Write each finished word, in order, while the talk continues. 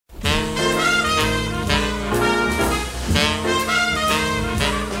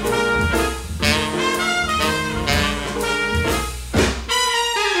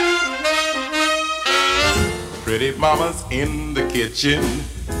Mama's in the kitchen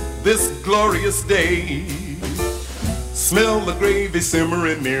this glorious day. Smell the gravy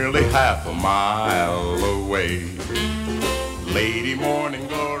simmering nearly half a mile away. Lady Morning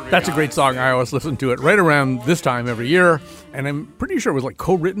Glory. That's a great song. I always listen to it right around this time every year. And I'm pretty sure it was like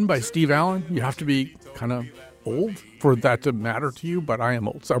co-written by Steve Allen. You have to be kind of old for that to matter to you, but I am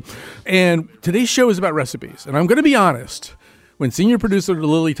old. And today's show is about recipes. And I'm going to be honest. When senior producer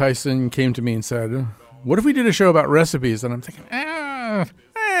Lily Tyson came to me and said, what if we did a show about recipes? And I'm thinking,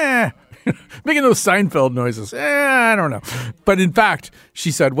 making those Seinfeld noises. I don't know. But in fact,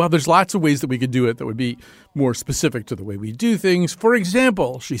 she said, well, there's lots of ways that we could do it that would be more specific to the way we do things. For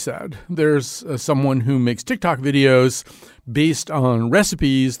example, she said, there's someone who makes TikTok videos based on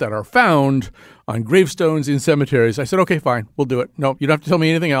recipes that are found on gravestones in cemeteries. I said, okay, fine, we'll do it. No, you don't have to tell me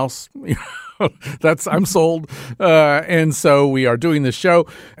anything else. I'm sold. And so we are doing this show,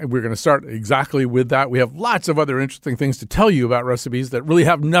 and we're going to start exactly with that. We have lots of other interesting things to tell you about recipes that really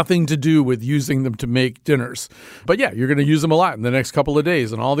have nothing to do with using them to make dinners. But yeah, you're going to use them a lot in the next couple of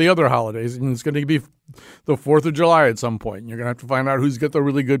days and all the other holidays. And it's going to be the 4th of July at some point. You're going to have to find out who's got the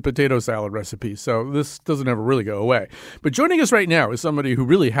really good potato salad recipe. So this doesn't ever really go away. But joining us right now is somebody who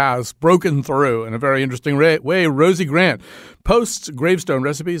really has broken through in a very interesting way. Rosie Grant posts gravestone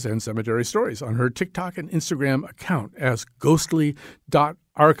recipes and cemetery stories on her TikTok and Instagram account as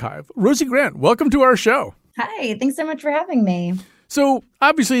ghostly.archive. Rosie Grant, welcome to our show. Hi, thanks so much for having me. So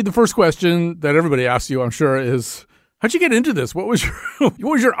obviously the first question that everybody asks you, I'm sure, is how'd you get into this? What was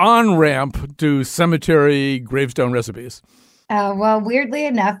your on-ramp to cemetery gravestone recipes? Well, weirdly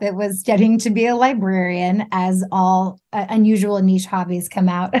enough, it was studying to be a librarian, as all unusual and niche hobbies come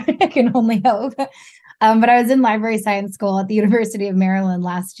out. I can only hope. But I was in library science school at the University of Maryland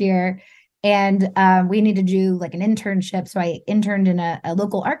last year, and we needed to do like an internship. So I interned in a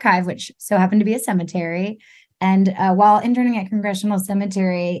local archive, which so happened to be a cemetery. And while interning at Congressional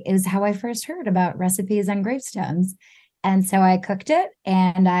Cemetery, it was how I first heard about recipes on gravestones. And so I cooked it,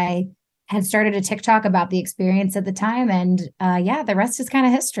 and I had started a TikTok about the experience at the time. And the rest is kind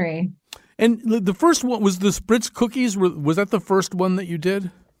of history. And the first one was the Spritz cookies. Was that the first one that you did?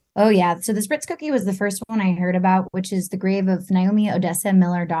 Oh, yeah. So the Spritz cookie was the first one I heard about, which is the grave of Naomi Odessa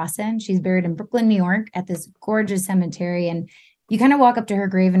Miller Dawson. She's buried in Brooklyn, New York at this gorgeous cemetery. And you kind of walk up to her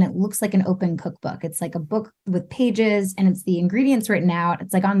grave and it looks like an open cookbook. It's like a book with pages and it's the ingredients written out.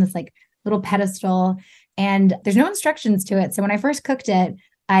 It's like on this like little pedestal and there's no instructions to it. So when I first cooked it,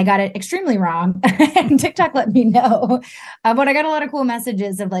 I got it extremely wrong and TikTok let me know. But I got a lot of cool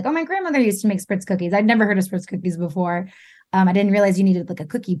messages of like, oh, my grandmother used to make Spritz cookies. I'd never heard of Spritz cookies before. I didn't realize you needed like a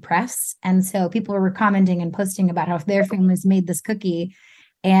cookie press. And so people were commenting and posting about how their families made this cookie.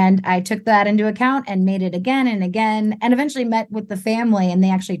 And I took that into account and made it again and again, and eventually met with the family. And they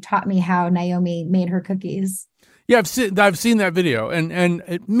actually taught me how Naomi made her cookies. Yeah, I've seen that video. And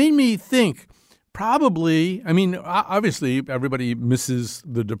it made me think probably, I mean, obviously everybody misses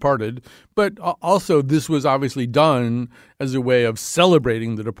the departed, but also this was obviously done as a way of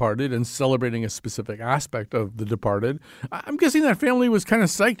celebrating the departed and celebrating a specific aspect of the departed. I'm guessing that family was kind of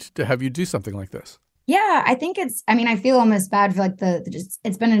psyched to have you do something like this. Yeah, I think I feel almost bad for like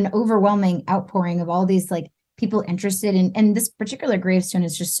it's been an overwhelming outpouring of all these like people interested in, and this particular gravestone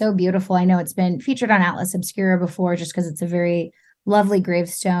is just so beautiful. I know it's been featured on Atlas Obscura before just because it's a very lovely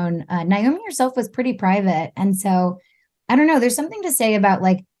gravestone. Naomi herself was pretty private. And so I don't know, there's something to say about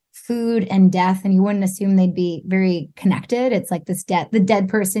like food and death, and you wouldn't assume they'd be very connected. It's like this the dead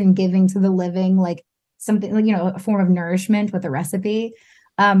person giving to the living, like something, you know, a form of nourishment with a recipe.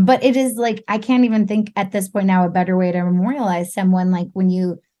 But it is like, I can't even think at this point now a better way to memorialize someone. Like when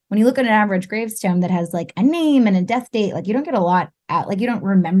you look at an average gravestone that has like a name and a death date, like you don't get a lot out, like you don't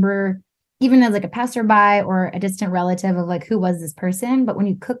remember even as like a passerby or a distant relative of like, who was this person? But when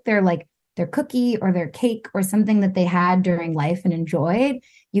you cook their cookie or their cake or something that they had during life and enjoyed,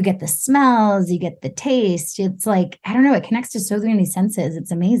 you get the smells, you get the taste. It's like, I don't know, it connects to so many senses.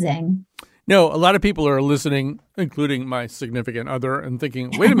 It's amazing. No, a lot of people are listening, including my significant other, and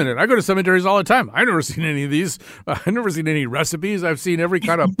thinking, wait a minute, I go to cemeteries all the time. I've never seen any of these. I've never seen any recipes. I've seen every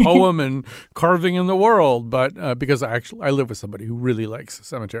kind of poem and carving in the world. But because I live with somebody who really likes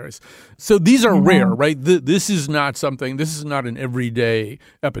cemeteries. So these are rare, right? This is not an everyday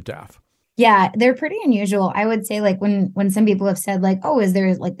epitaph. Yeah, they're pretty unusual. I would say like when some people have said like, oh, is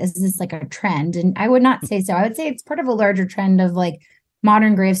this like a trend? And I would not say so. I would say it's part of a larger trend of like,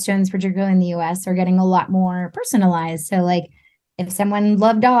 modern gravestones, particularly in the US, are getting a lot more personalized. So like if someone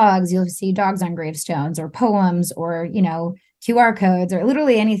loved dogs, you'll see dogs on gravestones or poems or, you know, QR codes or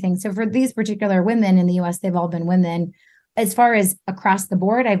literally anything. So for these particular women in the US, they've all been women. As far as across the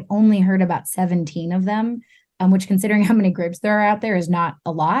board, I've only heard about 17 of them. which considering how many groups there are out there is not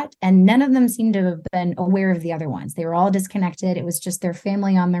a lot. And none of them seem to have been aware of the other ones. They were all disconnected. It was just their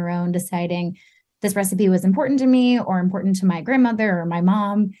family on their own deciding this recipe was important to me or important to my grandmother or my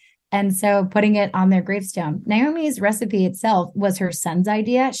mom. And so putting it on their gravestone. Naomi's recipe itself was her son's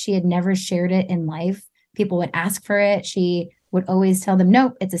idea. She had never shared it in life. People would ask for it. She would always tell them,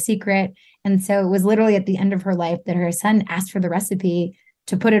 nope, it's a secret. And so it was literally at the end of her life that her son asked for the recipe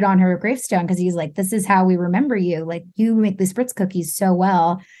to put it on her gravestone because he's like, this is how we remember you. Like, you make the spritz cookies so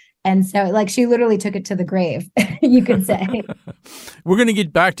well. And so, like, she literally took it to the grave, you could say. We're going to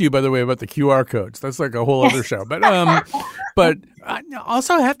get back to you, by the way, about the QR codes. That's like a whole other show. But I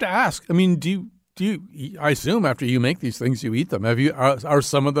also have to ask, I mean, do you, I assume after you make these things, you eat them. Are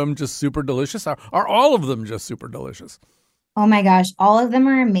some of them just super delicious? Are all of them just super delicious? Oh my gosh, all of them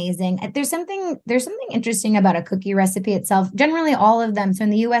are amazing. There's something interesting about a cookie recipe itself. Generally, all of them, so in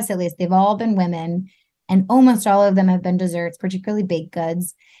the US at least, they've all been women, and almost all of them have been desserts, particularly baked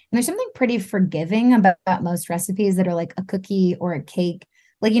goods. And there's something pretty forgiving about most recipes that are like a cookie or a cake.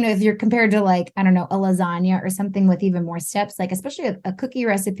 Like, if you're compared to like, I don't know, a lasagna or something with even more steps, like especially a cookie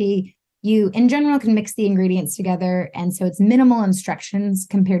recipe, you in general can mix the ingredients together. And so it's minimal instructions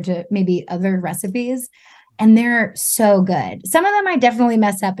compared to maybe other recipes. And they're so good. Some of them I definitely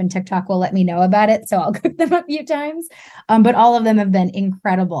mess up and TikTok will let me know about it. So I'll cook them a few times. But all of them have been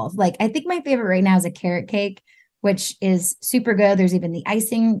incredible. Like, I think my favorite right now is a carrot cake, which is super good. There's even the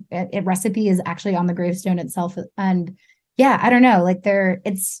icing recipe is actually on the gravestone itself. And yeah, I don't know, like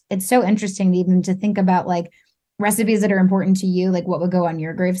it's so interesting even to think about like recipes that are important to you, like what would go on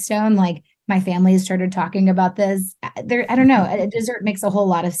your gravestone. Like, my family has started talking about this. I don't know. A dessert makes a whole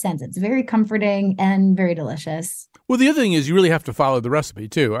lot of sense. It's very comforting and very delicious. Well, the other thing is you really have to follow the recipe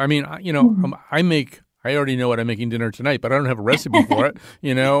too. I mean, I already know what I'm making dinner tonight, but I don't have a recipe for it.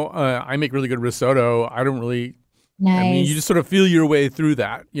 I make really good risotto. I don't really, nice. I mean, you just sort of feel your way through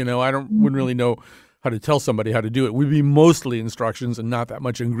that. I wouldn't really know how to tell somebody how to do it. We'd be mostly instructions and not that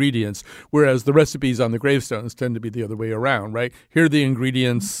much ingredients, whereas the recipes on the gravestones tend to be the other way around, right? Here are the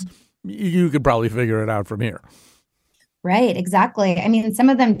ingredients. You could probably figure it out from here. Right, exactly. I mean, some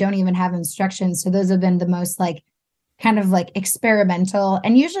of them don't even have instructions. So those have been the most like kind of like experimental.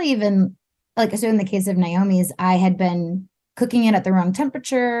 And usually even like, so in the case of Naomi's, I had been cooking it at the wrong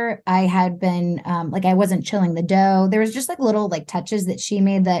temperature. I had been I wasn't chilling the dough. There was just like little like touches that she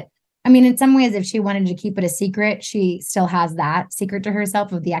made that, I mean, in some ways, if she wanted to keep it a secret, she still has that secret to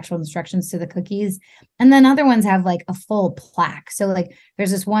herself of the actual instructions to the cookies. And then other ones have like a full plaque. So like there's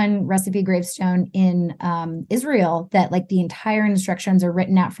this one recipe gravestone in Israel that like the entire instructions are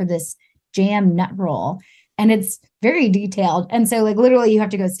written out for this jam nut roll. And it's very detailed. And so like literally you have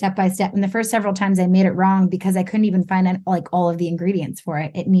to go step by step. And the first several times I made it wrong because I couldn't even find like all of the ingredients for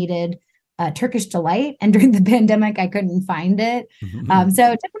it. It needed Turkish delight. And during the pandemic, I couldn't find it. So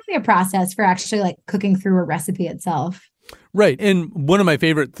definitely a process for actually like cooking through a recipe itself. Right. And one of my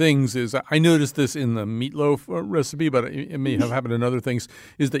favorite things is I noticed this in the meatloaf recipe, but it may have happened in other things,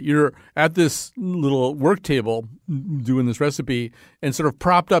 is that you're at this little work table doing this recipe and sort of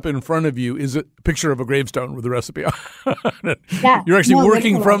propped up in front of you is a picture of a gravestone with the recipe on it. Yeah, you're actually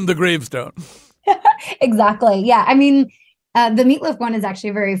working from the gravestone. Exactly. Yeah. I mean, the meatloaf one is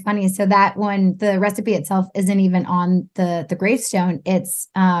actually very funny. So that one, the recipe itself isn't even on the gravestone. It's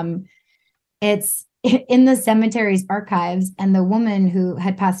in the cemetery's archives, and the woman who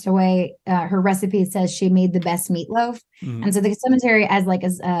had passed away, her recipe says she made the best meatloaf. Mm-hmm. And so the cemetery, as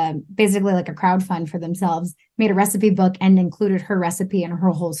basically like a crowd fund for themselves, made a recipe book and included her recipe and her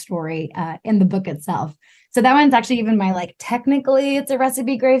whole story in the book itself. So that one's actually even technically it's a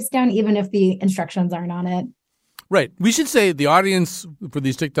recipe gravestone, even if the instructions aren't on it. Right. We should say the audience for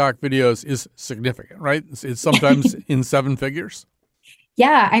these TikTok videos is significant, right? It's sometimes in seven figures.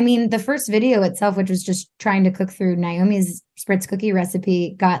 Yeah. I mean, the first video itself, which was just trying to cook through Naomi's spritz cookie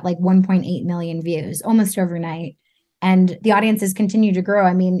recipe, got like 1.8 million views almost overnight. And the audiences continue to grow.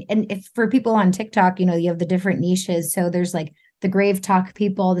 I mean, and if for people on TikTok, you have the different niches. So there's like the grave talk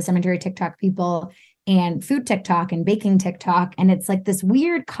people, the cemetery TikTok people, and food TikTok and baking TikTok. And it's like this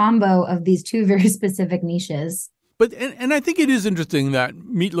weird combo of these two very specific niches. But and I think it is interesting that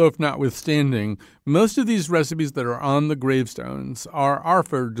meatloaf notwithstanding, most of these recipes that are on the gravestones are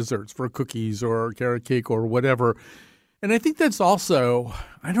for desserts, for cookies or carrot cake or whatever. And I think that's also,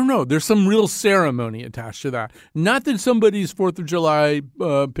 I don't know, there's some real ceremony attached to that. Not that somebody's 4th of July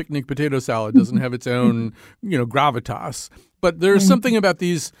picnic potato salad doesn't have its own, gravitas. But there's something about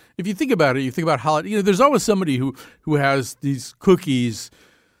these, if you think about it, you think about holiday, there's always somebody who has these cookies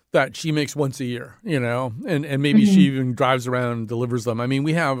that she makes once a year, and maybe she even drives around and delivers them. I mean,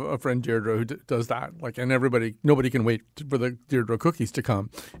 we have a friend, Deirdre, who does that. And nobody can wait for the Deirdre cookies to come.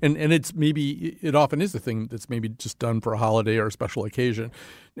 And it often is the thing that's maybe just done for a holiday or a special occasion.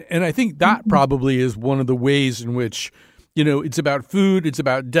 And I think that probably is one of the ways in which, it's about food, it's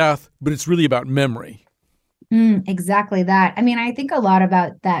about death, but it's really about memory. Exactly that. I mean, I think a lot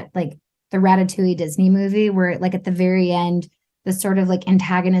about that, like the Ratatouille Disney movie, where like at the very end, the sort of like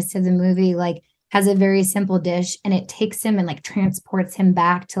antagonist of the movie, like has a very simple dish and it takes him and like transports him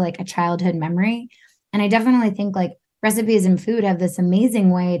back to like a childhood memory. And I definitely think like recipes and food have this amazing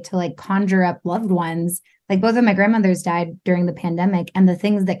way to like conjure up loved ones. Like both of my grandmothers died during the pandemic, and the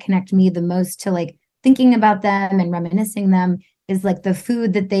things that connect me the most to like thinking about them and reminiscing them is like the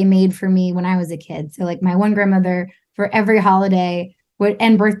food that they made for me when I was a kid. So like my one grandmother for every holiday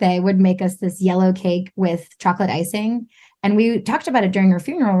and birthday would make us this yellow cake with chocolate icing. And we talked about it during her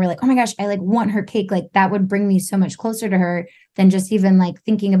funeral. We're like, oh my gosh, I like want her cake. Like that would bring me so much closer to her than just even like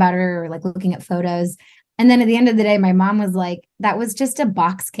thinking about her or like looking at photos. And then at the end of the day, my mom was like, that was just a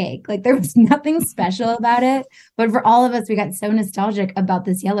box cake. Like there was nothing special about it. But for all of us, we got so nostalgic about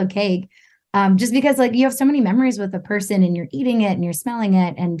this yellow cake. Just because like you have so many memories with a person and you're eating it and you're smelling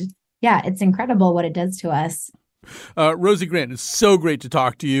it. And yeah, it's incredible what it does to us. Rosie Grant, it's so great to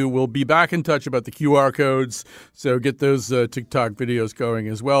talk to you. We'll be back in touch about the QR codes, so get those TikTok videos going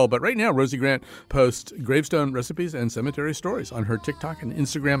as well. But right now, Rosie Grant posts gravestone recipes and cemetery stories on her TikTok and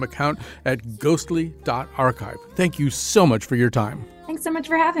Instagram account at ghostly.archive. Thank you so much for your time. Thanks so much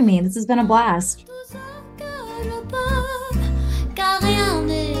for having me. This has been a blast.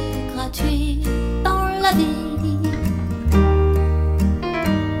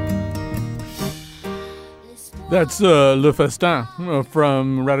 That's Le Festin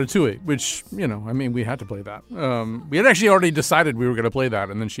from Ratatouille, which, we had to play that. We had actually already decided we were going to play that,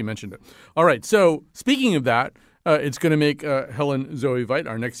 and then she mentioned it. All right, so speaking of that, it's going to make Helen Zoe Veit,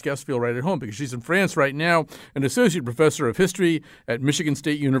 our next guest, feel right at home because she's in France right now, an associate professor of history at Michigan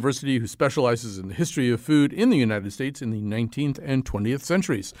State University who specializes in the history of food in the United States in the 19th and 20th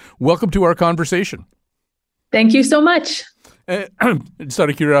centuries. Welcome to our conversation. Thank you so much. Just out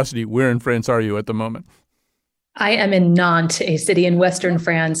of curiosity, where in France are you at the moment? I am in Nantes, a city in Western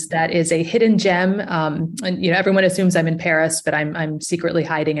France that is a hidden gem. And everyone assumes I'm in Paris, but I'm secretly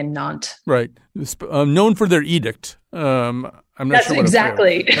hiding in Nantes. Right. Known for their edict. I'm not that's sure what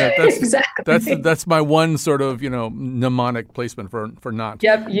exactly. That's, exactly. That's my one sort of, mnemonic placement for Nantes.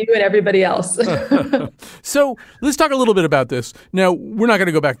 Yep, you and everybody else. So let's talk a little bit about this. Now, we're not going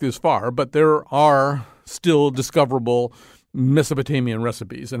to go back this far, but there are still discoverable Mesopotamian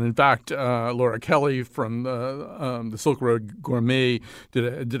recipes. And in fact, Laura Kelly from the Silk Road Gourmet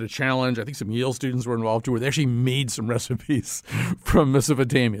did a challenge. I think some Yale students were involved too, where they actually made some recipes from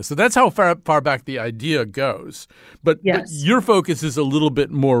Mesopotamia. So that's how far back the idea goes. But your focus is a little bit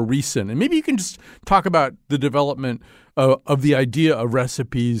more recent. And maybe you can just talk about the development of the idea of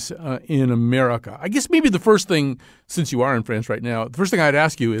recipes in America. I guess maybe the first thing, since you are in France right now, the first thing I'd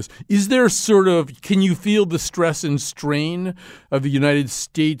ask you is there can you feel the stress and strain of the United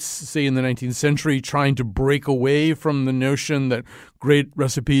States, say in the 19th century, trying to break away from the notion that great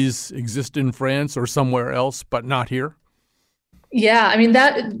recipes exist in France or somewhere else, but not here? Yeah, I mean,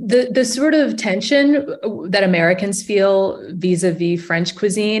 that the sort of tension that Americans feel vis-a-vis French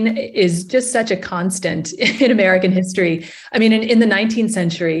cuisine is just such a constant in American history. I mean, in the 19th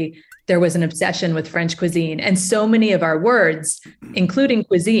century, there was an obsession with French cuisine, and so many of our words, including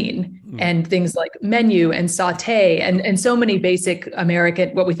cuisine and things like menu and sauté and so many basic American,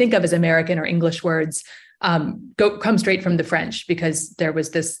 what we think of as American or English words, come straight from the French, because there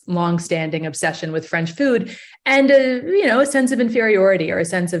was this long-standing obsession with French food and a sense of inferiority or a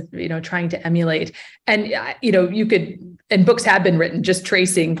sense of trying to emulate. And and books have been written just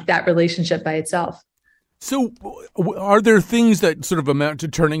tracing that relationship by itself. So are there things that sort of amount to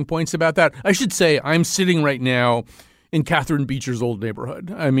turning points about that? I should say I'm sitting right now in Catherine Beecher's old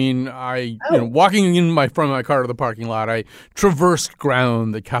neighborhood. I mean, walking from my car to the parking lot, I traversed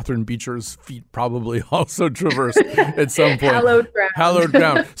ground that Catherine Beecher's feet probably also traversed at some point. Hallowed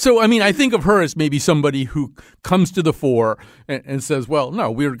ground. So, I mean, I think of her as maybe somebody who comes to the fore and says, well, no,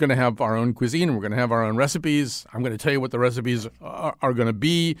 we're going to have our own cuisine and we're going to have our own recipes. I'm going to tell you what the recipes are going to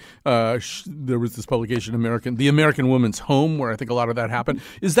be. There was this publication, The American Woman's Home, where I think a lot of that happened.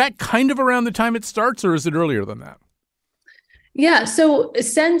 Is that kind of around the time it starts, or is it earlier than that? Yeah. So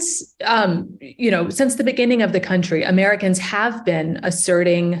since the beginning of the country, Americans have been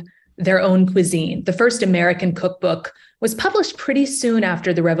asserting their own cuisine. The first American cookbook was published pretty soon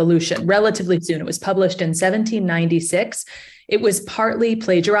after the Revolution, relatively soon. It was published in 1796. It was partly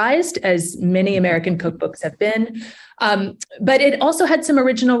plagiarized, as many American cookbooks have been, but it also had some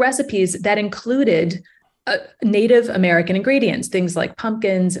original recipes that included Native American ingredients, things like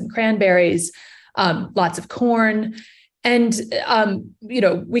pumpkins and cranberries, lots of corn. And,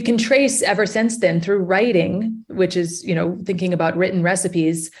 we can trace ever since then through writing, which is, thinking about written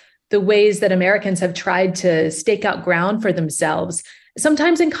recipes, the ways that Americans have tried to stake out ground for themselves,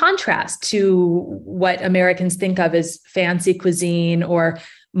 sometimes in contrast to what Americans think of as fancy cuisine or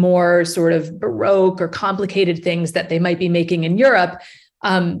more sort of Baroque or complicated things that they might be making in Europe,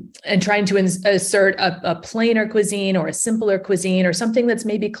 and trying to assert a plainer cuisine or a simpler cuisine or something that's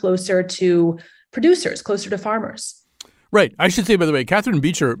maybe closer to producers, closer to farmers. Right. I should say, by the way, Catherine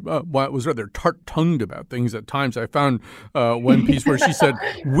Beecher was rather tart-tongued about things at times. I found one piece where she said,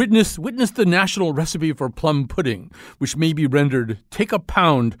 witness the national recipe for plum pudding, which may be rendered, take a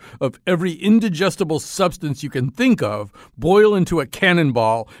pound of every indigestible substance you can think of, boil into a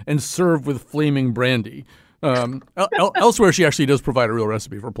cannonball, and serve with flaming brandy. Elsewhere, she actually does provide a real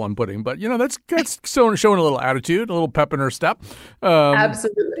recipe for plum pudding, but that's showing a little attitude, a little pep in her step.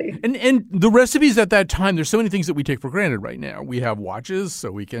 Absolutely. And the recipes at that time, there's so many things that we take for granted right now. We have watches, so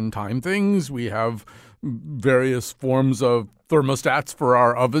we can time things. We have various forms of thermostats for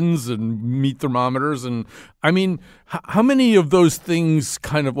our ovens and meat thermometers. And I mean, how many of those things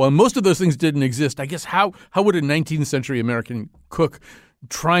most of those things didn't exist. I guess how would a 19th century American cook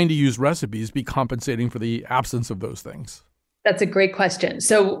trying to use recipes be compensating for the absence of those things? That's a great question.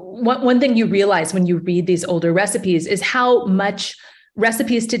 So one thing you realize when you read these older recipes is how much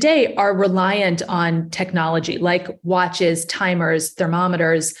recipes today are reliant on technology, like watches, timers,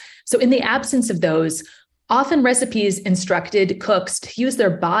 thermometers. So in the absence of those, often recipes instructed cooks to use their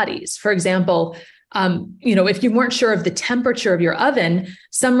bodies. For example, if you weren't sure of the temperature of your oven,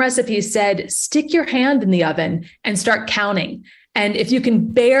 some recipes said, stick your hand in the oven and start counting. And if you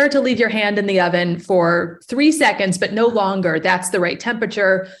can bear to leave your hand in the oven for 3 seconds, but no longer, that's the right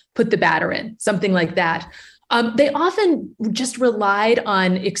temperature, put the batter in, something like that. They often just relied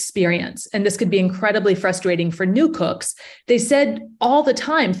on experience. And this could be incredibly frustrating for new cooks. They said all the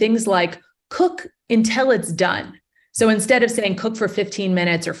time things like, cook until it's done. So instead of saying cook for 15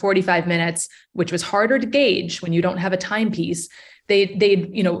 minutes or 45 minutes, which was harder to gauge when you don't have a timepiece,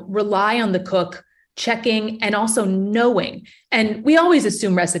 they'd rely on the cook checking and also knowing. And we always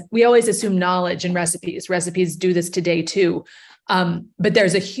assume knowledge in recipes. Recipes do this today too. But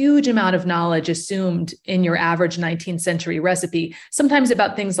there's a huge amount of knowledge assumed in your average 19th century recipe, sometimes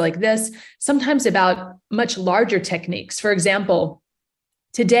about things like this, sometimes about much larger techniques. For example,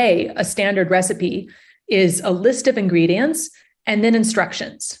 today, a standard recipe is a list of ingredients and then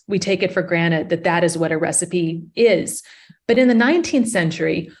instructions. We take it for granted that is what a recipe is. But in the 19th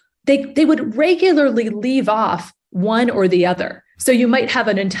century, they would regularly leave off one or the other. So you might have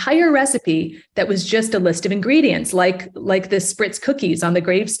an entire recipe that was just a list of ingredients, like the Spritz cookies on the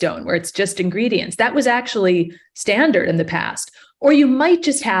gravestone, where it's just ingredients. That was actually standard in the past. Or you might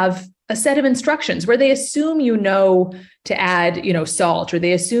just have a set of instructions where they assume to add, salt, or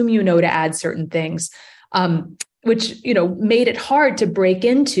they assume to add certain things, which made it hard to break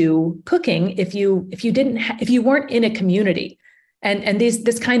into cooking if you weren't in a community. And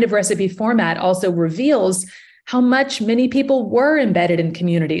this kind of recipe format also reveals how much many people were embedded in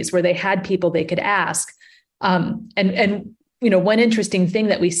communities where they had people they could ask. One interesting thing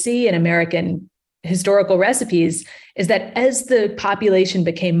that we see in American historical recipes is that as the population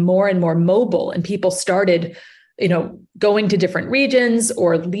became more and more mobile and people started, going to different regions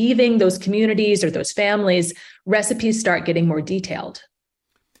or leaving those communities or those families, recipes start getting more detailed.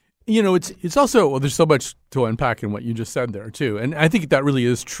 It's also, there's so much to unpack in what you just said there too. And I think that really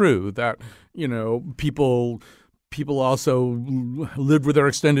is true that, people also live with their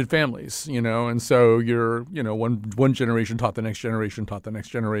extended families, and so one generation taught the next generation taught the next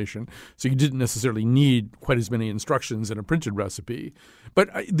generation. So you didn't necessarily need quite as many instructions in a printed recipe. But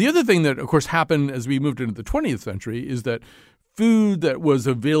the other thing that, of course, happened as we moved into the 20th century is that food that was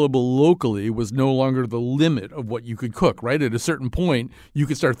available locally was no longer the limit of what you could cook, right? At a certain point, you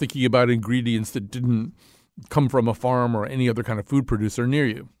could start thinking about ingredients that didn't come from a farm or any other kind of food producer near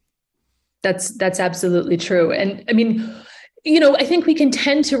you. That's absolutely true. And I mean, I think we can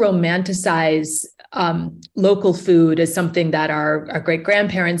tend to romanticize local food as something that our great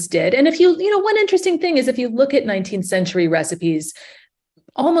grandparents did. And if one interesting thing is if you look at 19th century recipes,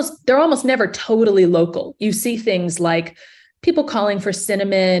 they're almost never totally local. You see things like people calling for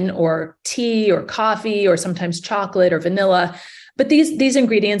cinnamon or tea or coffee or sometimes chocolate or vanilla. But these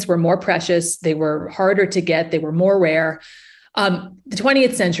ingredients were more precious. They were harder to get. They were more rare. The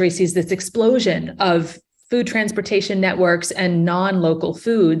 20th century sees this explosion of food transportation networks and non-local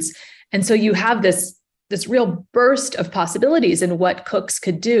foods. And so you have this real burst of possibilities in what cooks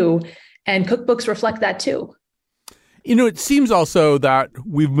could do. And cookbooks reflect that too. It seems also that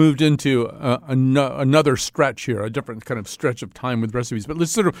we've moved into another stretch here, a different kind of stretch of time with recipes. But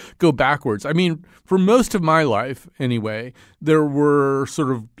let's sort of go backwards. I mean, for most of my life, anyway, there were sort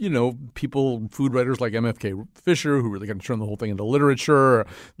of, people, food writers like M.F.K. Fisher, who really kind of turned the whole thing into literature,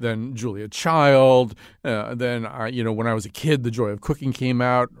 then Julia Child, then, when I was a kid, The Joy of Cooking came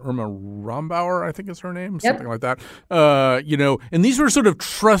out. Irma Rombauer, I think is her name, something like that. And these were sort of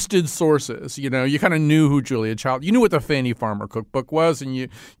trusted sources. You kind of knew who Julia Child, you knew what the Fanny Farmer cookbook was, and you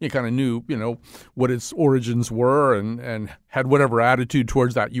kind of knew, what its origins were and had whatever attitude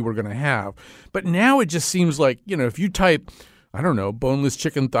towards that you were going to have. But now it just seems like, if you type, I don't know, boneless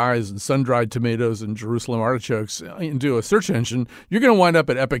chicken thighs and sun-dried tomatoes and Jerusalem artichokes into a search engine, you're going to wind up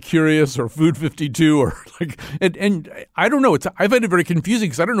at Epicurious or Food 52 or and I don't know. I find it very confusing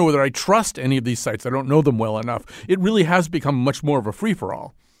because I don't know whether I trust any of these sites. I don't know them well enough. It really has become much more of a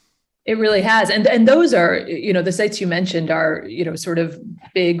free-for-all. It really has. And those are, the sites you mentioned are, sort of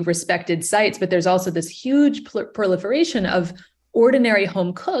big respected sites, but there's also this huge proliferation of ordinary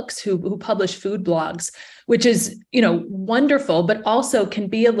home cooks who publish food blogs, which is, wonderful, but also can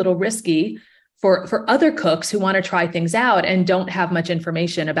be a little risky for other cooks who want to try things out and don't have much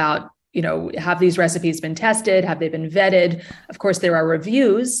information about, have these recipes been tested? Have they been vetted? Of course, there are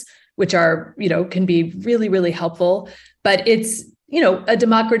reviews, which are, can be really, really helpful, but it's, a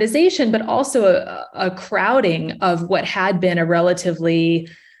democratization, but also a crowding of what had been a relatively,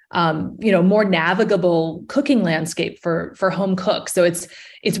 more navigable cooking landscape for home cooks. So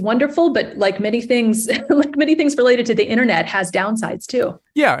it's wonderful, but like many things related to the internet, has downsides too.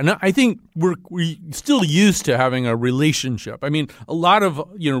 Yeah, and I think we still used to having a relationship. I mean, a lot of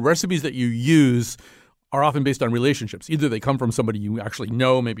recipes that you use are often based on relationships. Either they come from somebody you actually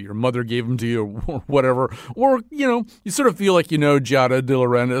know, maybe your mother gave them to you or whatever, or, you sort of feel like Giada De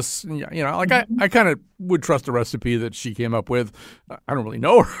Laurentiis. I kind of would trust a recipe that she came up with. I don't really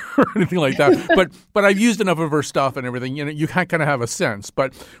know her or anything like that, but I've used enough of her stuff and everything. You kind of have a sense.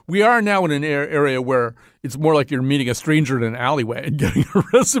 But we are now in an area where it's more like you're meeting a stranger in an alleyway and getting a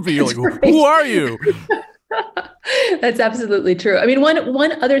recipe. You're like, who are you? That's absolutely true. I mean,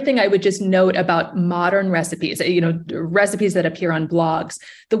 one other thing I would just note about modern recipes, recipes that appear on blogs,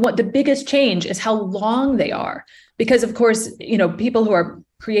 the biggest change is how long they are. Because of course, people who are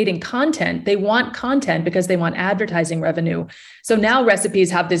creating content, they want content because they want advertising revenue. So now recipes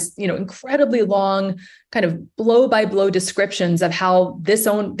have this, incredibly long kind of blow by blow descriptions of how this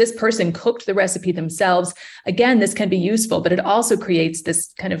person cooked the recipe themselves. Again, this can be useful, but it also creates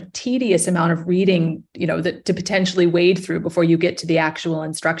this kind of tedious amount of reading, that to potentially wade through before you get to the actual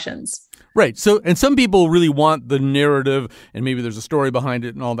instructions. Right. So, and some people really want the narrative and maybe there's a story behind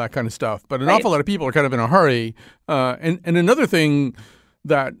it and all that kind of stuff. But an awful lot of people are kind of in a hurry. And another thing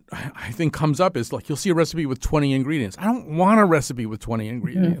that I think comes up is like you'll see a recipe with 20 ingredients. I don't want a recipe with 20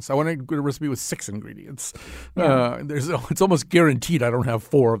 ingredients. I want a good recipe with 6 ingredients. Yeah. It's almost guaranteed I don't have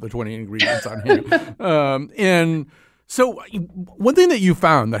 4 of the 20 ingredients on hand. And so one thing that you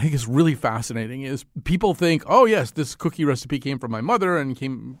found that I think is really fascinating is people think, oh, yes, this cookie recipe came from my mother and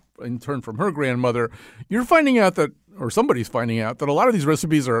came in turn from her grandmother. You're finding out that, or somebody's finding out, that a lot of these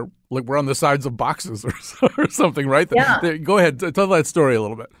recipes are like we're on the sides of boxes or something, right? Yeah. Go ahead. Tell that story a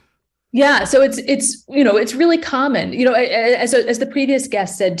little bit. Yeah. So it's really common, as the previous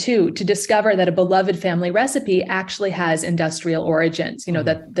guest said too, to discover that a beloved family recipe actually has industrial origins,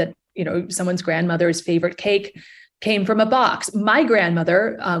 that someone's grandmother's favorite cake came from a box. My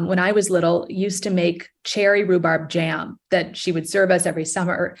grandmother, when I was little, used to make cherry rhubarb jam that she would serve us every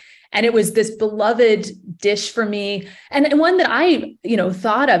summer. And it was this beloved dish for me. And one that I,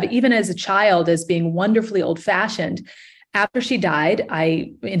 thought of even as a child as being wonderfully old fashioned. After she died,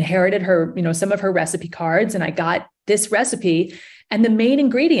 I inherited her, some of her recipe cards, and I got this recipe. And the main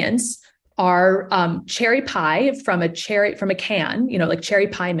ingredients are cherry pie from a can, like cherry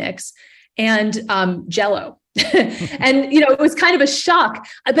pie mix, and Jell-O. And, it was kind of a shock,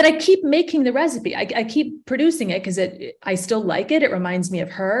 but I keep making the recipe. I keep producing it because I still like it. It reminds me of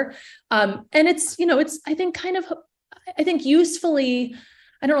her. And it's I think usefully,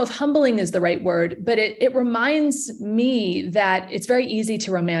 I don't know if humbling is the right word, but it reminds me that it's very easy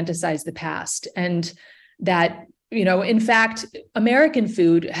to romanticize the past, and that, in fact, American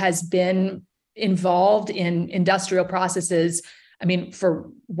food has been involved in industrial processes. I mean, for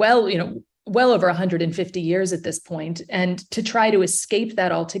well over 150 years at this point. And to try to escape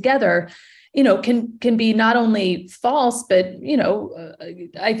that altogether, can be not only false, but,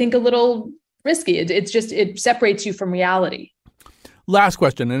 I think a little risky. It separates you from reality. Last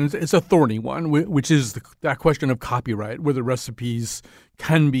question, and it's a thorny one, which is that question of copyright, whether recipes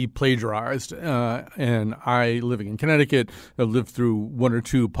can be plagiarized. And I, living in Connecticut, have lived through one or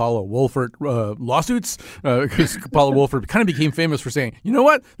two Paula Wolfert lawsuits, because Paula Wolfert kind of became famous for saying, you know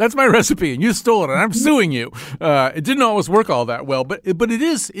what, that's my recipe, and you stole it, and I'm suing you. It didn't always work all that well, but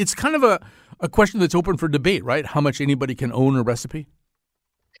it's kind of a question that's open for debate, right? How much anybody can own a recipe?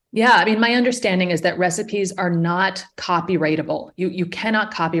 Yeah, I mean, my understanding is that recipes are not copyrightable. You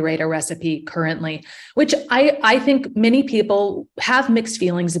cannot copyright a recipe currently, which I think many people have mixed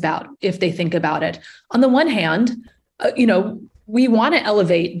feelings about if they think about it. On the one hand, we want to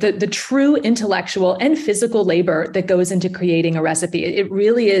elevate the true intellectual and physical labor that goes into creating a recipe. It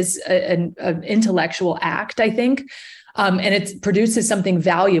really is an intellectual act, I think. And it produces something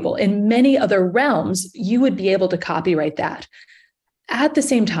valuable. In many other realms, you would be able to copyright that. At the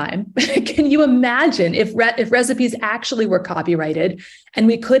same time, can you imagine if recipes actually were copyrighted and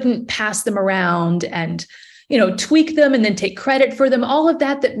we couldn't pass them around and, tweak them and then take credit for them, all of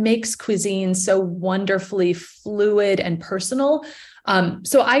that makes cuisine so wonderfully fluid and personal.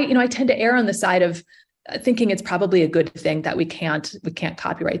 So I tend to err on the side of thinking it's probably a good thing that we can't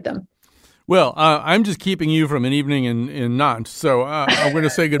copyright them. Well, I'm just keeping you from an evening in Nantes, so I'm going to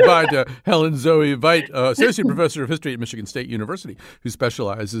say goodbye to Helen Zoe Veit, Associate Professor of History at Michigan State University, who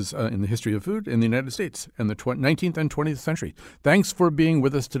specializes in the history of food in the United States and the 19th and 20th century. Thanks for being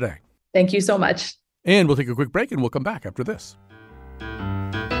with us today. Thank you so much. And we'll take a quick break, and we'll come back after this.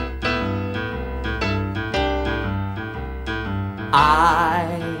 I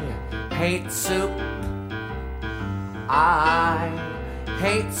hate soup. I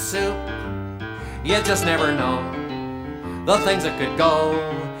hate soup. You just never know the things that could go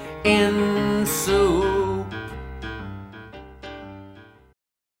in soup.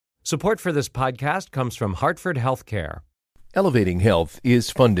 Support for this podcast comes from Hartford Healthcare. Elevating Health is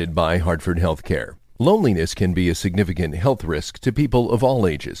funded by Hartford Healthcare. Loneliness can be a significant health risk to people of all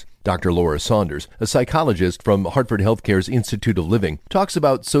ages. Dr. Laura Saunders, a psychologist from Hartford Healthcare's Institute of Living, talks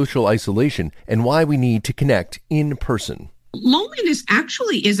about social isolation and why we need to connect in person. Loneliness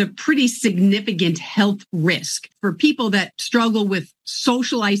actually is a pretty significant health risk for people that struggle with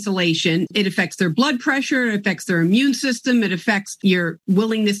social isolation. It affects their blood pressure, it affects their immune system, it affects your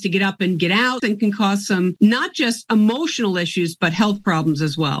willingness to get up and get out, and can cause some not just emotional issues, but health problems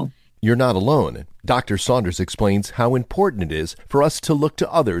as well. You're not alone. Dr. Saunders explains how important it is for us to look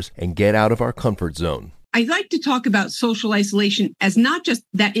to others and get out of our comfort zone. I like to talk about social isolation as not just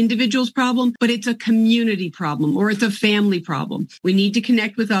that individual's problem, but it's a community problem or it's a family problem. We need to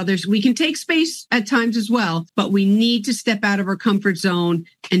connect with others. We can take space at times as well, but we need to step out of our comfort zone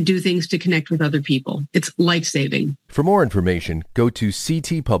and do things to connect with other people. It's life-saving. For more information, go to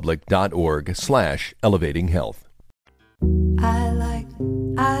ctpublic.org/elevatinghealth. I like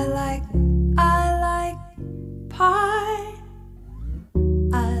pie. I like pie.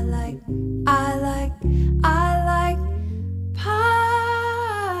 I like pie.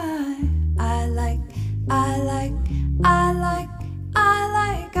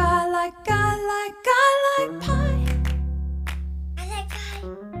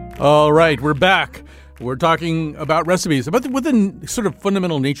 All right, we're back. We're talking about recipes, about what the sort of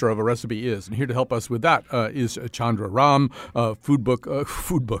fundamental nature of a recipe is. And here to help us with that is Chandra Ram, a cookbook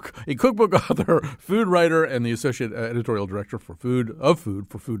author, food writer, and the associate editorial director for Food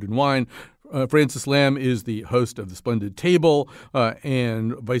and Wine. Frances Lam is the host of The Splendid Table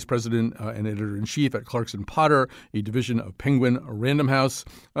and vice president and editor-in-chief at Clarkson Potter, a division of Penguin Random House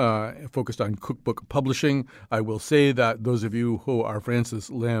focused on cookbook publishing. I will say that those of you who are Frances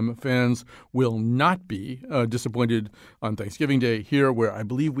Lam fans will not be disappointed on Thanksgiving Day here, where I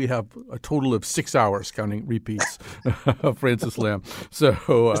believe we have a total of 6 hours counting repeats of Frances Lam.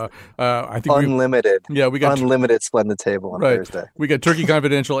 So I think unlimited. We got unlimited Splendid Table on Thursday. We got Turkey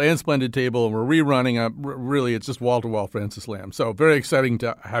Confidential and Splendid Table. And we're rerunning really, it's just wall-to-wall Frances Lam. So very exciting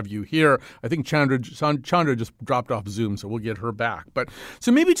to have you here. I think Chandra just dropped off Zoom, so we'll get her back. But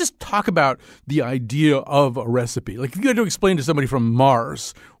so maybe just talk about the idea of a recipe. Like if you had to explain to somebody from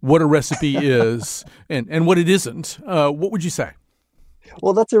Mars what a recipe is and what it isn't, what would you say?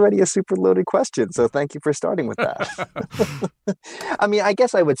 Well, that's already a super loaded question, so thank you for starting with that. I mean, I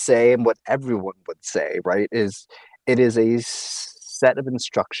guess I would say, and what everyone would say, right, is it is a set of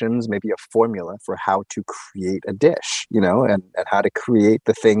instructions, maybe a formula for how to create a dish, and how to create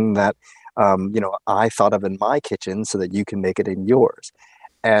the thing that, I thought of in my kitchen so that you can make it in yours.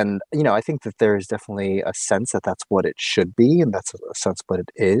 And, I think that there is definitely a sense that that's what it should be, and that's a sense what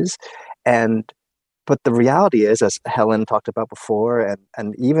it is. And but the reality is, as Helen talked about before,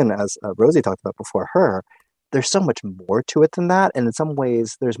 and even as Rosie talked about before her, there's so much more to it than that. And in some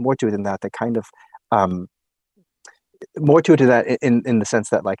ways, there's more to it than that kind of more to it than that in the sense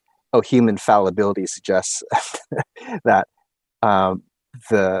that, like, oh, human fallibility suggests that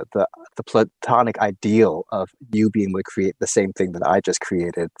the platonic ideal of you being able to create the same thing that I just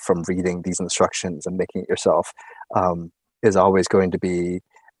created from reading these instructions and making it yourself is always going to be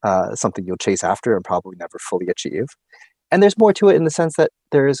something you'll chase after and probably never fully achieve. And there's more to it in the sense that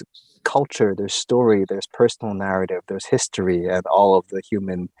there's culture, there's story, there's personal narrative, there's history, and all of the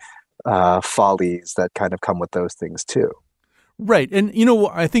human follies that kind of come with those things too. Right. And, you know,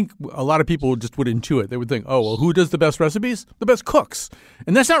 I think a lot of people just would intuit. They would think, oh, well, who does the best recipes? The best cooks.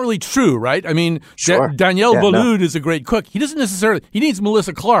 And that's not really true, right? I mean, sure. Daniel Boulud is a great cook. He doesn't necessarily, he needs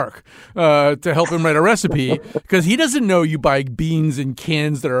Melissa Clark to help him write a recipe because he doesn't know you buy beans in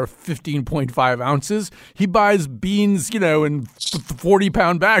cans that are 15.5 ounces. He buys beans, you know, in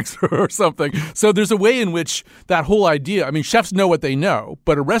 40-pound bags or something. So there's a way in which that whole idea, I mean, chefs know what they know,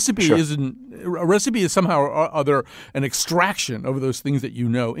 but a recipe sure. a recipe is somehow or other an extraction of those things that you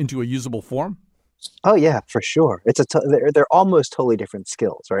know into a usable form? Oh yeah, for sure. It's they're almost totally different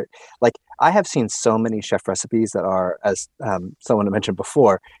skills, right? Like, I have seen so many chef recipes that are, as someone mentioned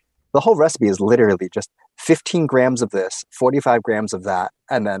before, the whole recipe is literally just 15 grams of this, 45 grams of that,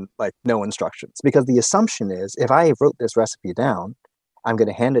 and then like no instructions. Because the assumption is, if I wrote this recipe down, I'm going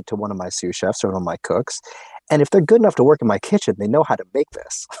to hand it to one of my sous chefs or one of my cooks, and if they're good enough to work in my kitchen, they know how to make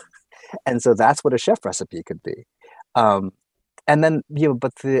this. And so that's what a chef recipe could be. And then, you know,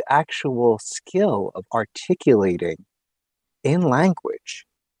 but the actual skill of articulating in language,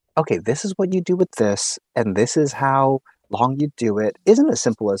 okay, this is what you do with this, and this is how long you do it, isn't as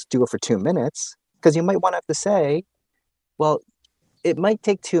simple as do it for 2 minutes, because you might want to have to say, well, it might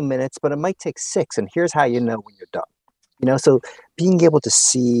take 2 minutes, but it might take 6, and here's how you know when you're done. You know, so being able to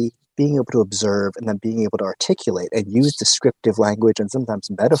see, being able to observe, and then being able to articulate and use descriptive language and sometimes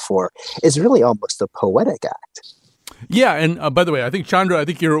metaphor is really almost a poetic act. Yeah, and by the way, I think, Chandra, I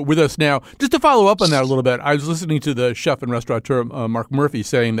think you're with us now. Just to follow up on that a little bit, I was listening to the chef and restaurateur Mark Murphy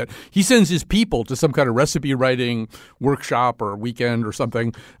saying that he sends his people to some kind of recipe writing workshop or weekend or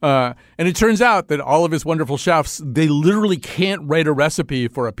something, and it turns out that all of his wonderful chefs, they literally can't write a recipe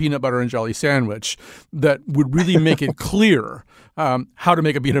for a peanut butter and jelly sandwich that would really make it clear how to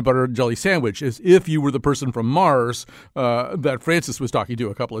make a peanut butter and jelly sandwich, as if you were the person from Mars that Francis was talking to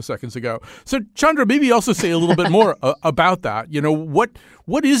a couple of seconds ago. So, Chandra, maybe also say a little bit more about that. You know, what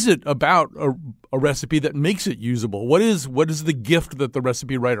is it about a recipe that makes it usable? What is the gift that the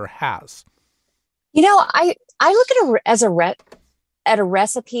recipe writer has? You know, I look at a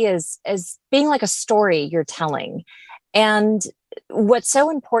recipe as being like a story you're telling. And what's so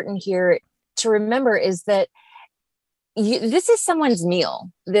important here to remember is that this is someone's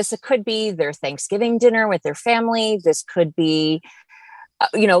meal. This could be their Thanksgiving dinner with their family. This could be,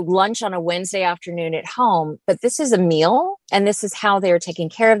 lunch on a Wednesday afternoon at home. But this is a meal, and this is how they are taking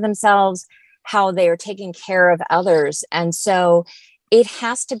care of themselves, how they are taking care of others. And so it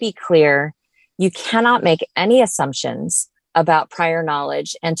has to be clear. You cannot make any assumptions about prior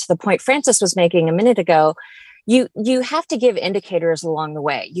knowledge. And to the point Francis was making a minute ago, you have to give indicators along the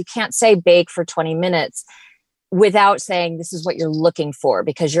way. You can't say bake for 20 minutes without saying this is what you're looking for,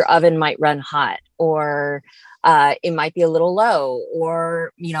 because your oven might run hot, or it might be a little low,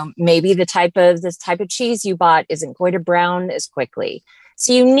 or maybe this type of cheese you bought isn't going to brown as quickly.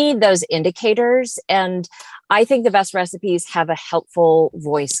 So you need those indicators, and I think the best recipes have a helpful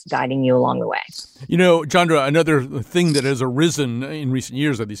voice guiding you along the way. You know, Chandra, another thing that has arisen in recent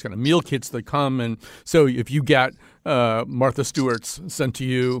years are these kind of meal kits that come, and so if you get Martha Stewart's sent to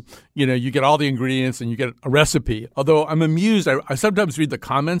you, you get all the ingredients and you get a recipe. Although I'm amused, I sometimes read the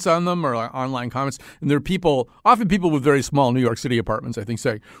comments on them, or online comments, and there are often people with very small New York City apartments, I think,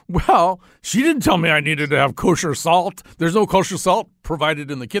 saying, well, she didn't tell me I needed to have kosher salt. There's no kosher salt provided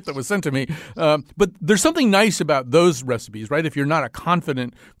in the kit that was sent to me. But there's something nice about those recipes, right? If you're not a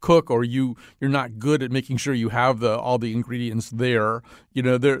confident cook, or you're not good at making sure you have all the ingredients there,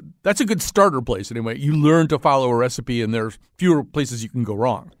 that's a good starter place anyway. You learn to follow a recipe, and there's fewer places you can go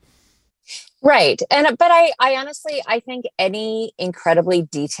wrong. Right. But I honestly, I think any incredibly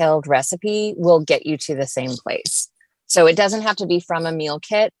detailed recipe will get you to the same place. So it doesn't have to be from a meal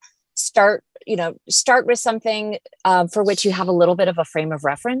kit. Start with something for which you have a little bit of a frame of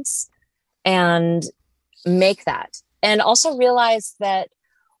reference, and make that. And also realize that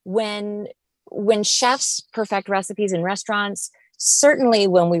when chefs perfect recipes in restaurants, certainly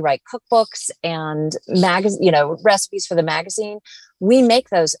when we write cookbooks and recipes for the magazine, we make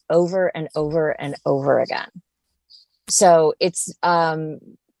those over and over and over again. So it's,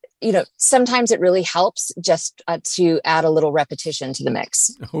 sometimes it really helps just to add a little repetition to the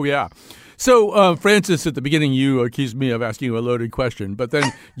mix. Oh, yeah. So, Francis, at the beginning, you accused me of asking you a loaded question, but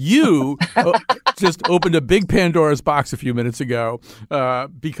then you just opened a big Pandora's box a few minutes ago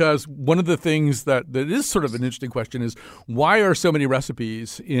because one of the things that is sort of an interesting question is why are so many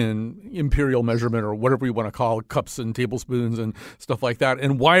recipes in imperial measurement or whatever you want to call it, cups and tablespoons and stuff like that,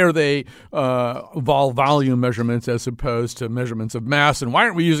 and why are they volume measurements as opposed to measurements of mass, and why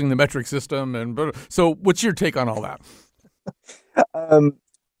aren't we using the metric system? And so what's your take on all that?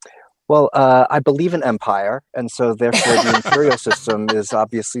 Well, I believe in empire, and so therefore the imperial system is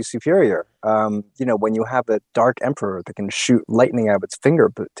obviously superior. When you have a dark emperor that can shoot lightning out of its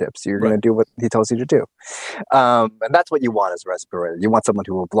fingertips, you're going to do what he tells you to do. And that's what you want as a recipe writer. You want someone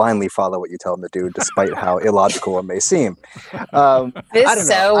who will blindly follow what you tell them to do, despite how illogical it may seem. This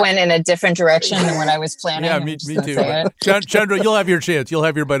went in a different direction than what I was planning. Yeah, me too. Chandra, you'll have your chance. You'll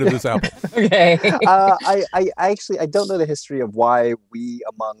have your bite of this apple. Okay. I don't know the history of why we,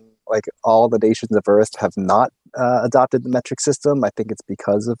 among all the nations of Earth, have not adopted the metric system. I think it's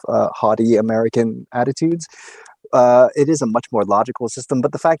because of haughty American attitudes. It is a much more logical system,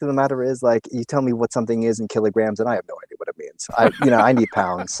 but the fact of the matter is, you tell me what something is in kilograms, and I have no idea what it means. I need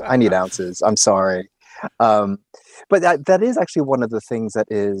pounds, I need ounces. I'm sorry, but that is actually one of the things that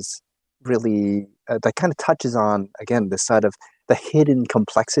is really that kind of touches on, again, this side of the hidden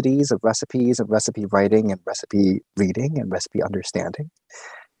complexities of recipes and recipe writing and recipe reading and recipe understanding.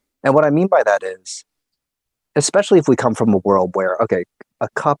 And what I mean by that is, especially if we come from a world where, okay, a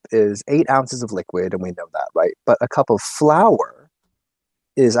cup is 8 ounces of liquid, and we know that, right? But a cup of flour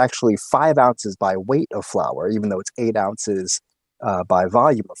is actually 5 ounces by weight of flour, even though it's 8 ounces by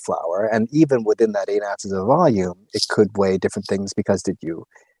volume of flour. And even within that 8 ounces of volume, it could weigh different things because did you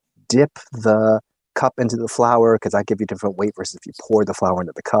dip the cup into the flour? Because that gives you different weight versus if you pour the flour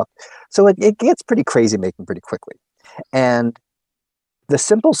into the cup. So it gets pretty crazy making pretty quickly. And the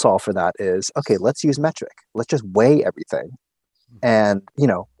simple solve for that is, okay, let's use metric. Let's just weigh everything. And,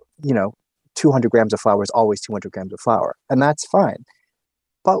 200 grams of flour is always 200 grams of flour. And that's fine.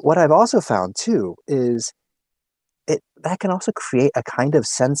 But what I've also found, too, is that can also create a kind of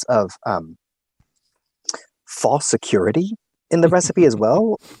sense of false security in the recipe as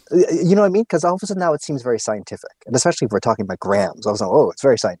well. You know what I mean? Because all of a sudden now it seems very scientific. And especially if we're talking about grams, all of a sudden, it's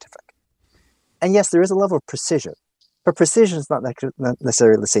very scientific. And yes, there is a level of precision. But precision is not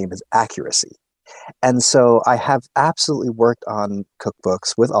necessarily the same as accuracy. And so I have absolutely worked on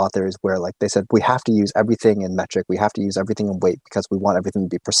cookbooks with authors where they said, we have to use everything in metric. We have to use everything in weight because we want everything to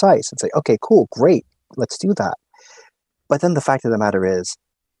be precise, and say, okay, cool, great. Let's do that. But then the fact of the matter is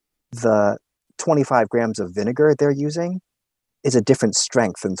the 25 grams of vinegar they're using is a different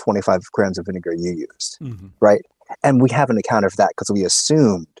strength than 25 grams of vinegar you used, right? And we haven't accounted for that because we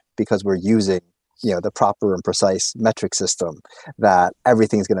assumed, because we're using the proper and precise metric system, that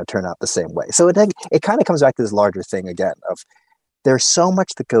everything's going to turn out the same way. So it kind of comes back to this larger thing again of there's so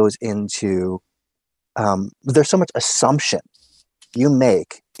much that goes into, there's so much assumption you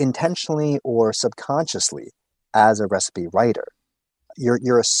make intentionally or subconsciously as a recipe writer.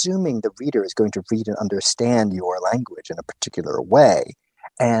 You're assuming the reader is going to read and understand your language in a particular way.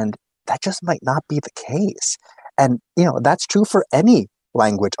 And that just might not be the case. And, that's true for any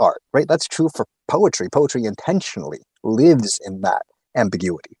language art, right? That's true for poetry. Poetry intentionally lives in that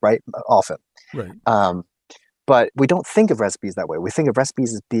ambiguity, right? Often. Right. But we don't think of recipes that way. We think of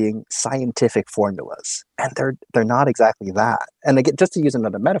recipes as being scientific formulas, and they're not exactly that. And again, just to use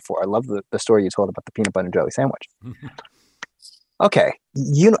another metaphor, I love the story you told about the peanut butter and jelly sandwich. Okay,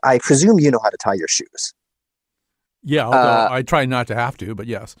 I presume you know how to tie your shoes. Yeah, although I try not to have to, but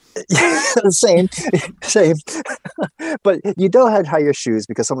yes. Same. But you know how to tie your shoes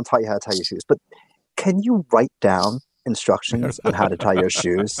because someone taught you how to tie your shoes. But can you write down instructions on how to tie your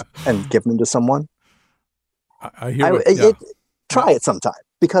shoes and give them to someone? I hear it. Try it sometime,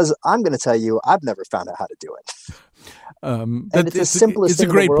 because I'm going to tell you, I've never found out how to do it. And it's the simplest thing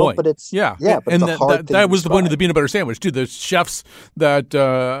in the world, point. But it's yeah. But and it's a hard thing that to was the point of the describe. peanut butter sandwich too. The chefs that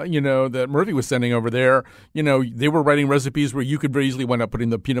that Murphy was sending over there, they were writing recipes where you could very easily wind up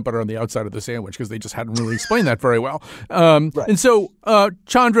putting the peanut butter on the outside of the sandwich because they just hadn't really explained that very well. Right. And so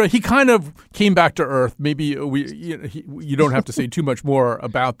Chandra, he kind of came back to earth. Maybe you don't have to say too much more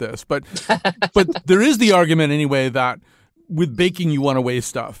about this, but there is the argument anyway that with baking, you want to weigh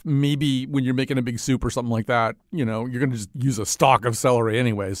stuff. Maybe when you're making a big soup or something like that, you're going to just use a stalk of celery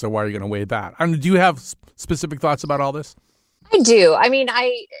anyway. So why are you going to weigh that? Do you have specific thoughts about all this? I do. I mean,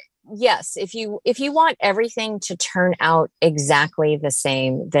 yes, if you want everything to turn out exactly the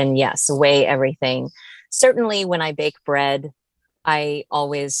same, then yes, weigh everything. Certainly when I bake bread, I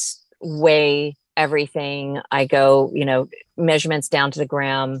always weigh everything. I go, measurements down to the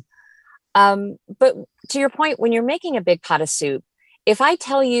gram. But to your point, when you're making a big pot of soup, if I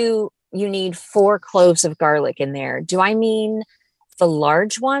tell you you need 4 cloves of garlic in there, do I mean the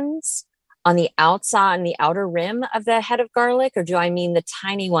large ones on the outside, on the outer rim of the head of garlic, or do I mean the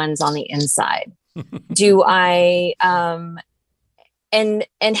tiny ones on the inside? Do I, and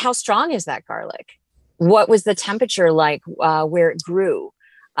how strong is that garlic? What was the temperature like where it grew?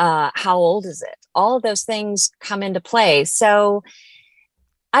 How old is it? All of those things come into play. So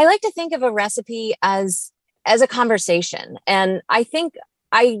I like to think of a recipe as a conversation. And I think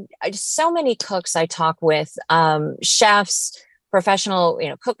I so many cooks I talk with, chefs, professional,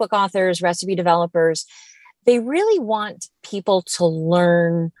 cookbook authors, recipe developers, they really want people to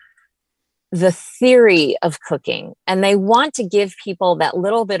learn the theory of cooking. And they want to give people that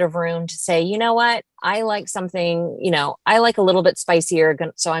little bit of room to say, you know what, I like something, I like a little bit spicier.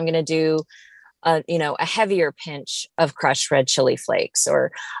 So I'm going to do a heavier pinch of crushed red chili flakes,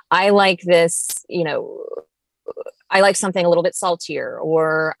 or I like this, I like something a little bit saltier,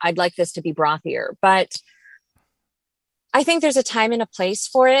 or I'd like this to be brothier. But I think there's a time and a place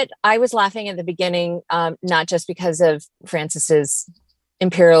for it. I was laughing at the beginning, not just because of Frances's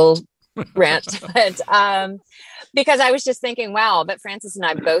imperial rant, but because I was just thinking, wow, but Frances and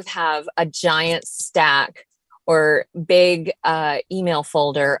I both have a giant stack or big email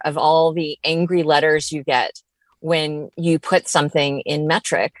folder of all the angry letters you get when you put something in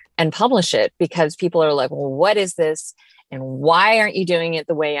metric and publish it, because people are like, well, what is this? And why aren't you doing it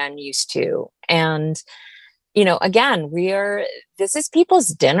the way I'm used to? And, again, this is people's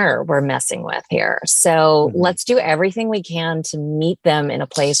dinner we're messing with here. So let's do everything we can to meet them in a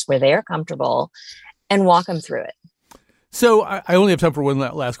place where they're comfortable and walk them through it. So I only have time for one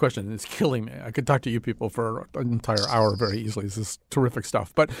last question, and it's killing me. I could talk to you people for an entire hour very easily. This is terrific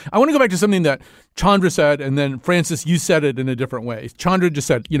stuff. But I want to go back to something that Chandra said, and then Frances, you said it in a different way. Chandra just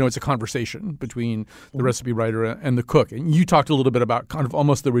said, it's a conversation between the recipe writer and the cook. And you talked a little bit about kind of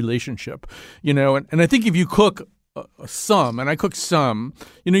almost the relationship, and I think if you cook some, and I cook some,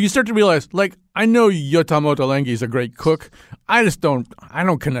 you start to realize, like, I know Yotam Ottolenghi is a great cook. I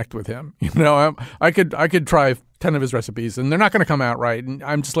don't connect with him. I could try 10 of his recipes and they're not going to come out right. And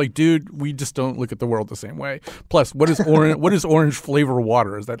I'm just like, dude, we just don't look at the world the same way. Plus, what is orange flavor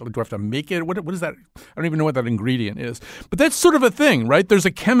water? Is that, do I have to make it? What is that? I don't even know what that ingredient is. But that's sort of a thing, right? There's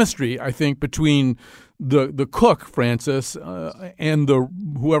a chemistry, I think, between the cook, Frances, and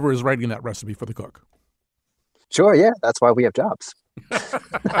whoever is writing that recipe for the cook. Sure, yeah, that's why we have jobs.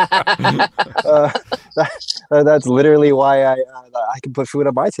 That's literally why I can put food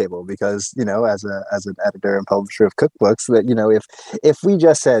on my table, because as an editor and publisher of cookbooks, that if we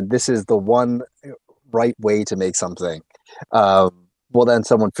just said this is the one right way to make something, well then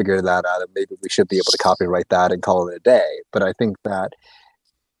someone figured that out, and maybe we should be able to copyright that and call it a day. But I think that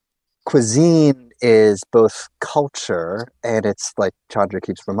cuisine is both culture, and it's like Chandra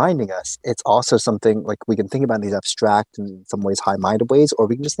keeps reminding us, it's also something like we can think about in these abstract and in some ways high-minded ways, or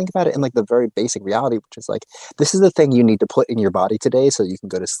we can just think about it in like the very basic reality, which is like, this is the thing you need to put in your body today so you can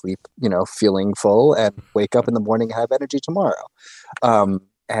go to sleep, feeling full and wake up in the morning and have energy tomorrow.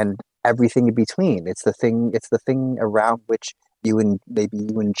 And everything in between. It's the thing around which maybe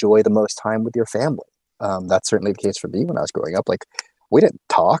you enjoy the most time with your family. That's certainly the case for me when I was growing up. Like, we didn't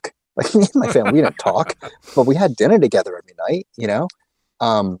talk. Like, me and my family, we didn't talk, but we had dinner together every night,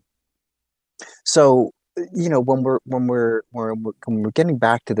 So, when we're getting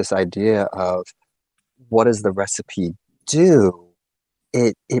back to this idea of what does the recipe do,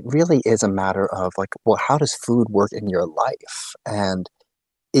 it really is a matter of like, well, how does food work in your life? And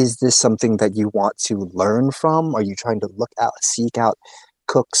is this something that you want to learn from? Are you trying to seek out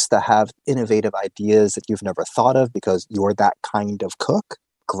cooks that have innovative ideas that you've never thought of because you're that kind of cook?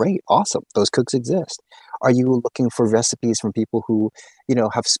 Great, awesome. Those cooks exist. Are you looking for recipes from people who,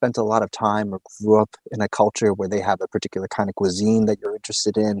 have spent a lot of time or grew up in a culture where they have a particular kind of cuisine that you're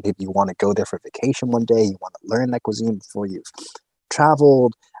interested in? Maybe you want to go there for vacation one day. You want to learn that cuisine before you've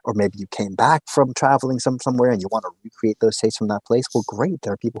traveled, or maybe you came back from traveling somewhere and you want to recreate those tastes from that place. Well, great.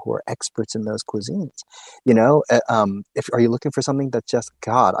 There are people who are experts in those cuisines. Are you looking for something that's just,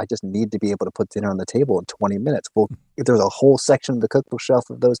 God, I just need to be able to put dinner on the table in 20 minutes. Well, there's a whole section of the cookbook shelf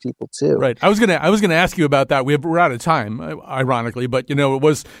of those people too. Right. I was gonna ask you about that. We're out of time, ironically, but it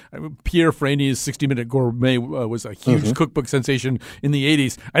was Pierre Franey's 60-Minute Gourmet was a huge cookbook sensation in the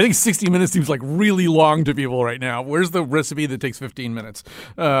 80s. I think 60 minutes seems like really long to people right now. Where's the recipe that takes 15 minutes?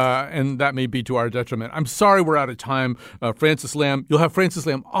 And that may be to our detriment. I'm sorry we're out of time. Francis Lam, you'll have Francis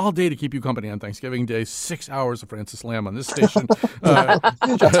Lam all day to keep you company on Thanksgiving Day. 6 hours of Francis Lam on this station.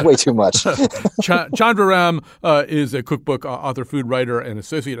 That's way too much. Chandra Ram is a cookbook author, food writer, and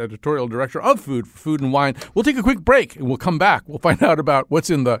associate editorial director of Food and Wine. We'll take a quick break and we'll come back. We'll find out about what's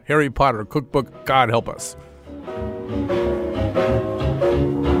in the Harry Potter cookbook. God help us.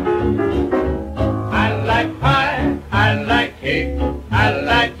 I like pie, I like cake, I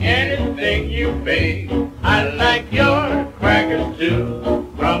like anything you bake. I like your crackers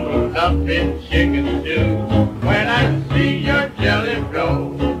too, crumbled up in chicken stew. When I see your jelly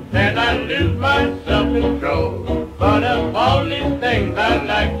roll, then I lose my self-control. But of all these things, I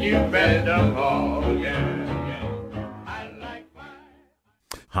like you best of all, yeah.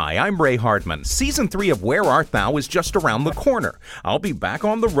 Hi, I'm Ray Hardman. Season 3 of Where Art Thou is just around the corner. I'll be back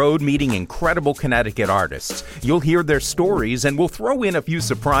on the road meeting incredible Connecticut artists. You'll hear their stories, and we'll throw in a few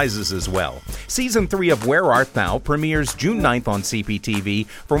surprises as well. Season 3 of Where Art Thou premieres June 9th on CPTV.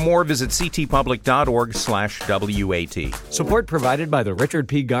 For more, visit ctpublic.org/WAT. Support provided by the Richard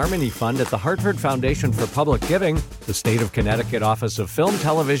P. Garmany Fund at the Hartford Foundation for Public Giving, the State of Connecticut Office of Film,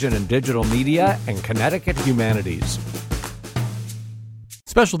 Television, and Digital Media, and Connecticut Humanities.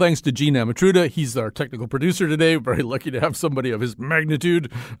 Special thanks to Gene Amatruda. He's our technical producer today. Very lucky to have somebody of his magnitude.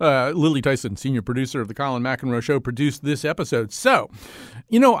 Lily Tyson, senior producer of The Colin McEnroe Show, produced this episode. So,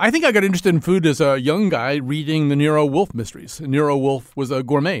 I think I got interested in food as a young guy reading the Nero Wolfe mysteries. Nero Wolfe was a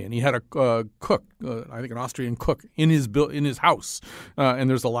gourmet, and he had a cook, I think an Austrian cook, in his house. And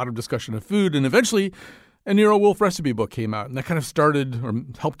there's a lot of discussion of food. And eventually, a Nero Wolfe recipe book came out, and that kind of started or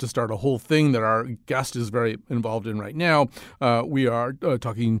helped to start a whole thing that our guest is very involved in right now. We are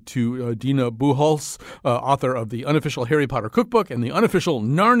talking to Dina Buchholz, author of the unofficial Harry Potter cookbook and the unofficial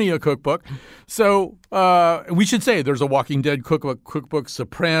Narnia cookbook. So we should say there's a Walking Dead cookbook,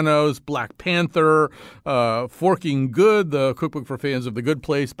 Sopranos, Black Panther, Forking Good, the cookbook for fans of The Good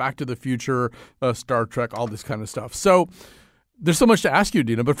Place, Back to the Future, Star Trek, all this kind of stuff. So there's so much to ask you,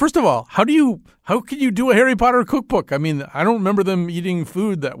 Dina. But first of all, how can you do a Harry Potter cookbook? I mean, I don't remember them eating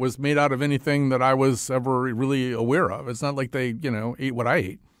food that was made out of anything that I was ever really aware of. It's not like they, ate what I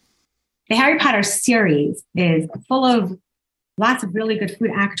ate. The Harry Potter series is full of lots of really good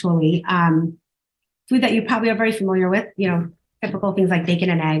food, actually. Food that you probably are very familiar with, typical things like bacon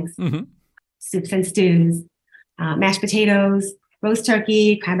and eggs, soups and stews, mashed potatoes, roast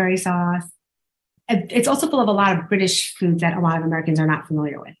turkey, cranberry sauce. It's also full of a lot of British foods that a lot of Americans are not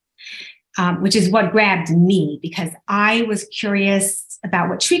familiar with, which is what grabbed me because I was curious about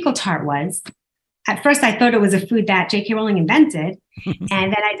what treacle tart was. At first, I thought it was a food that J.K. Rowling invented. And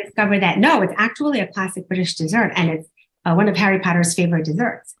then I discovered that, no, it's actually a classic British dessert. And it's one of Harry Potter's favorite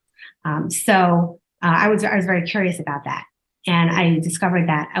desserts. So I was very curious about that. And I discovered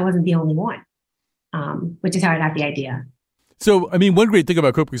that I wasn't the only one, which is how I got the idea. So, I mean, one great thing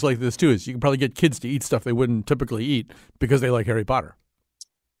about cookbooks like this, too, is you can probably get kids to eat stuff they wouldn't typically eat because they like Harry Potter.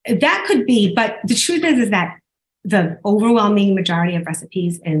 That could be, but the truth is that the overwhelming majority of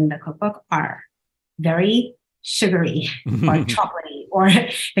recipes in the cookbook are very sugary or chocolatey or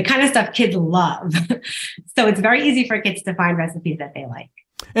the kind of stuff kids love. So it's very easy for kids to find recipes that they like.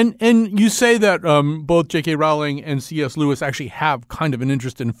 And you say that both J.K. Rowling and C.S. Lewis actually have kind of an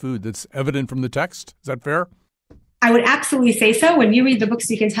interest in food that's evident from the text. Is that fair? I would absolutely say so. When you read the books,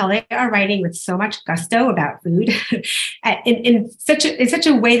 you can tell they are writing with so much gusto about food in such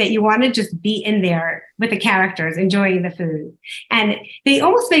a way that you want to just be in there with the characters, enjoying the food. And they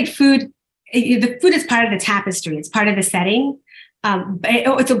almost make food, the food is part of the tapestry. It's part of the setting. But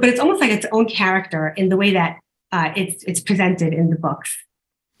it's almost like its own character in the way that it's presented in the books.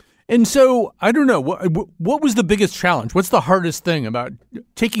 And so, I don't know, what was the biggest challenge? What's the hardest thing about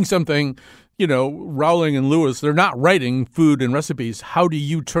taking something, Rowling and Lewis, they're not writing food and recipes. How do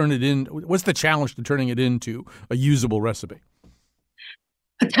you turn it in? What's the challenge to turning it into a usable recipe?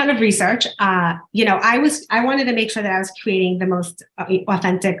 A ton of research. I wanted to make sure that I was creating the most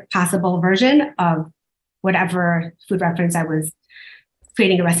authentic possible version of whatever food reference I was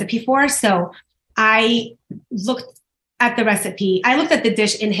creating a recipe for. So I looked at the recipe. I looked at the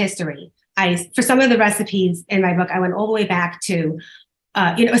dish in history. For some of the recipes in my book, I went all the way back to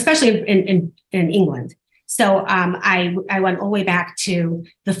especially in England. So I went all the way back to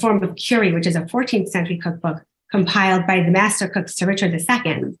the Form of Cury, which is a 14th century cookbook compiled by the master cook Sir Richard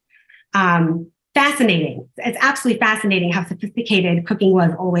II. fascinating. It's absolutely fascinating how sophisticated cooking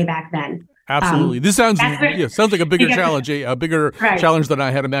was all the way back then. Absolutely. This sounds like a bigger challenge, a bigger challenge than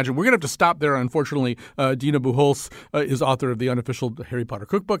I had imagined. We're going to have to stop there, unfortunately. Dina Buchholz is author of the unofficial Harry Potter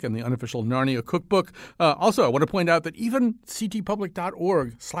cookbook and the unofficial Narnia cookbook. Also, I want to point out that even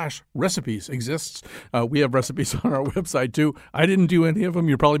ctpublic.org/recipes exists. We have recipes on our website, too. I didn't do any of them.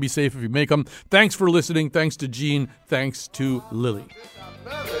 You'll probably be safe if you make them. Thanks for listening. Thanks to Gene. Thanks to Lily.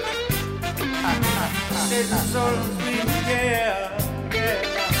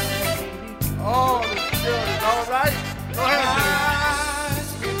 Oh, the children, all right? Go ahead,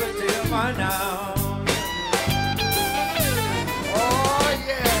 Jay.